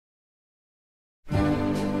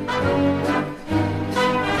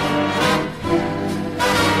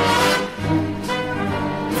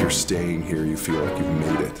If you're staying here, you feel like you've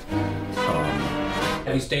made it.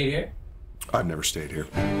 Have you stayed here? I've never stayed here.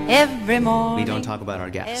 Every morning, we don't talk about our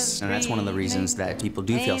guests, and that's one of the reasons that people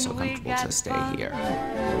do feel so comfortable to stay here.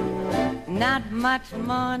 Not much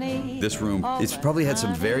money. This room, it's probably had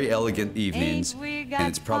some very elegant evenings, and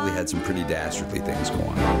it's probably had some pretty dastardly things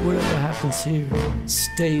going on. Whatever happens here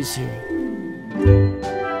stays here.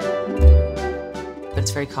 But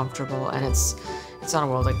it's very comfortable, and it's not a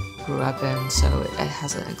world I grew up in, so it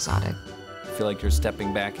has an exotic. I feel like you're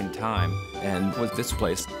stepping back in time, and with this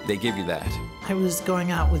place, they give you that. I was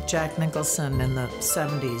going out with Jack Nicholson in the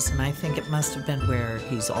 70s, and I think it must have been where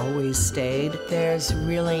he's always stayed. There's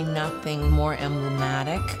really nothing more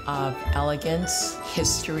emblematic of elegance,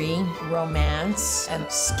 history, romance, and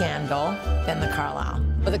scandal than the Carlyle.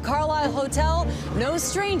 But the Carlyle Hotel, no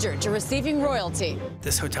stranger to receiving royalty.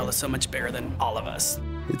 This hotel is so much bigger than all of us.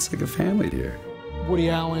 It's like a family here. Woody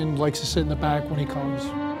Allen likes to sit in the back when he comes.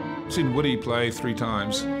 I've seen Woody play 3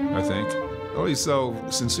 times, I think. Oh, he's so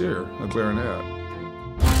sincere, a clarinet.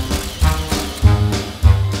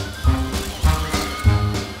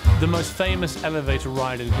 The most famous elevator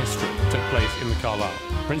ride in history took place in the Carlyle.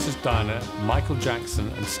 Princess Diana, Michael Jackson,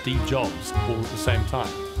 and Steve Jobs all at the same time.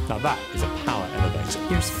 Now that is a power elevator.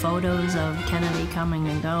 There's photos of Kennedy coming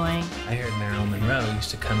and going. I heard Marilyn Monroe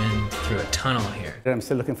used to come in through a tunnel here. I'm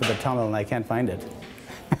still looking for the tunnel and I can't find it.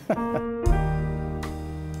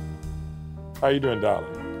 How you doing,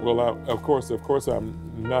 darling? Well, of course, I'm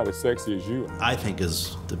not as sexy as you. I think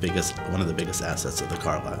is one of the biggest assets of the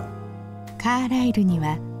Carlyle. カーライルに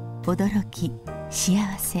は驚き、幸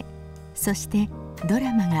せ、そしてド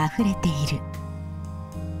ラマがあふれている。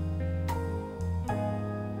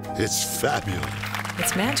It's fabulous.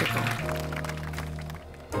 It's magical.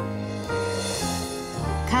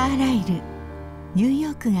 カーライル、ニューヨ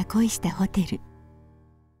ークが恋したホテル。